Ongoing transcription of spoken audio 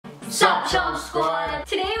Sup, Chomp Squad!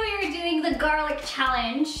 Today we are doing the garlic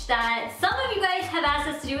challenge that some of you guys have asked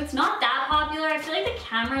us to do. It's not that popular. I feel like the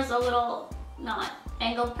camera's a little not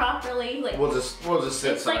angled properly. Like we'll just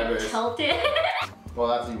sit sideways. It's like tilted. Well,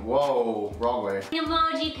 that's whoa, wrong way.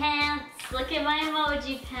 Emoji pants. Look at my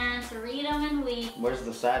emoji pants. Read them and weep. Where's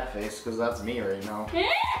the sad face? Because that's me right now.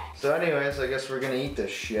 So anyways, I guess we're gonna eat this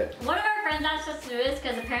shit. One of our friends asked us to do this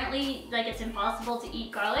because apparently like it's impossible to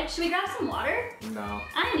eat garlic. Should we grab some water? No.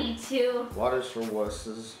 I need to. Water's for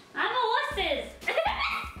wusses. I'm a wusses.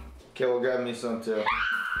 Okay, well grab me some too.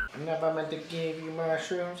 I never meant to give you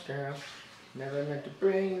mushrooms, girl. Never meant to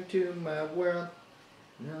bring you to my world.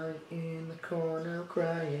 Now in the corner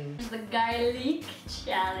crying. The garlic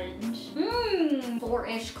challenge.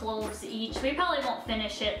 4-ish cloves each. We probably won't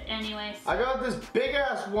finish it anyways. I got this big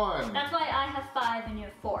ass one. That's why I have 5 and you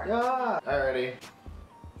have 4. Yeah. Alrighty.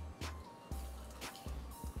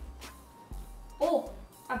 Oh,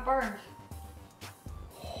 I burned.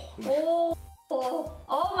 Oh,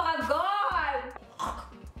 oh my god.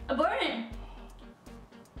 I'm burning.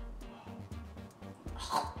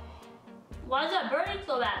 Why is that burning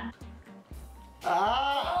so bad?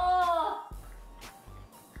 Ah!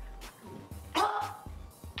 Oh.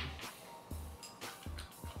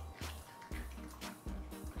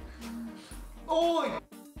 Oh!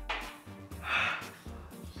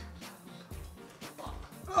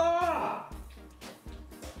 Ah!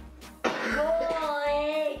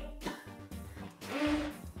 Boy.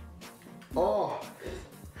 Oh!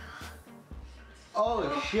 Holy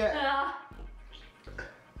shit!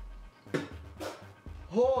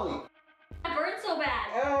 Holy! That burned so bad.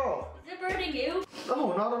 Oh! Is it burning you?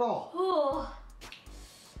 No, not at all. Oh.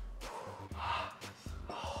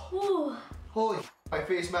 Ooh. Holy! My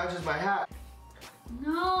face matches my hat.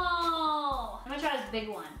 No. I'm gonna try this big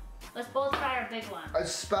one. Let's both try our big one. I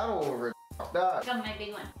spat all over it. Fuck that. Come, my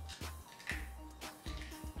big one.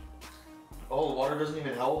 Oh, the water doesn't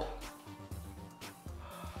even help.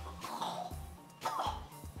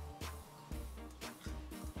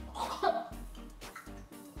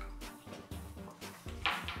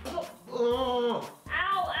 Ow,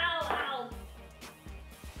 ow, ow.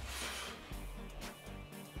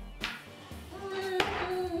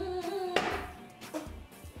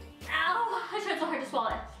 Ow, I tried so hard to swallow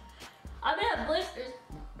it. I'm gonna have blisters.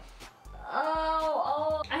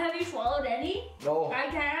 Oh, have you swallowed any? No. I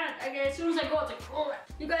can't. As soon as I go, it's like, oh.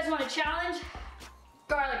 You guys want a challenge?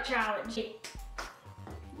 Garlic challenge.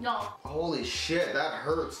 No. Holy shit, that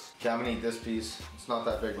hurts. Okay, I'm gonna eat this piece. It's not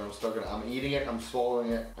that big, but I'm eating it, I'm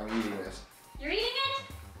swallowing it, I'm eating this. You're eating it?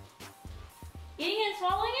 Eating it and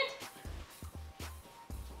swallowing it?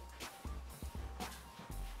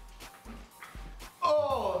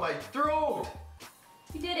 Oh, my throat!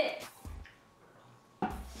 You did it.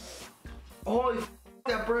 Holy f,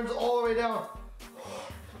 that burns all the way down.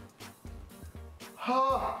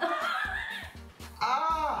 Huh.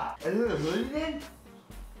 Ah! Is it bleeding?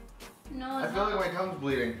 No, I it's feel not. like my tongue's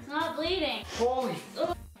bleeding. It's not bleeding. Holy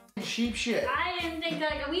f, sheep shit. I didn't think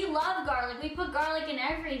like we love garlic. We put garlic in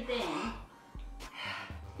everything.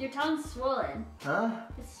 Your tongue's swollen. Huh?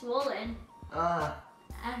 It's swollen. Ah.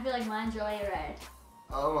 I feel like mine's really red.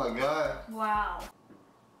 Oh my god. Wow.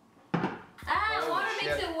 Holy Water shit.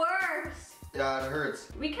 makes it worse. Yeah, it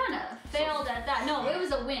hurts. We kind of failed at that. No, it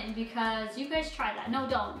was a win because you guys tried that. No,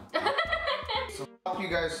 don't. So thank you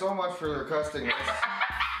guys so much for requesting this.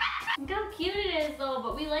 Look how cute it is though,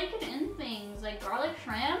 but we like it in things like garlic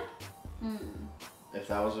shrimp. If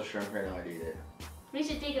that was a shrimp right now, I'd eat it. We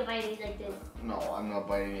should take a bite like this. No, I'm not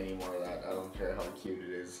biting any more of that. I don't care how cute it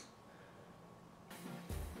is.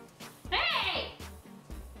 Hey!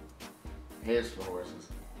 Here's for horses.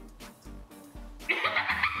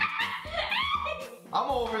 I'm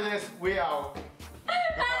over this. We out.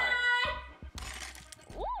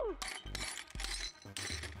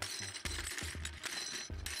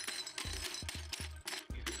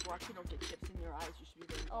 Watch you don't get chips in your eyes. You should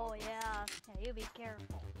be very Oh yeah, you be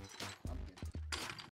careful.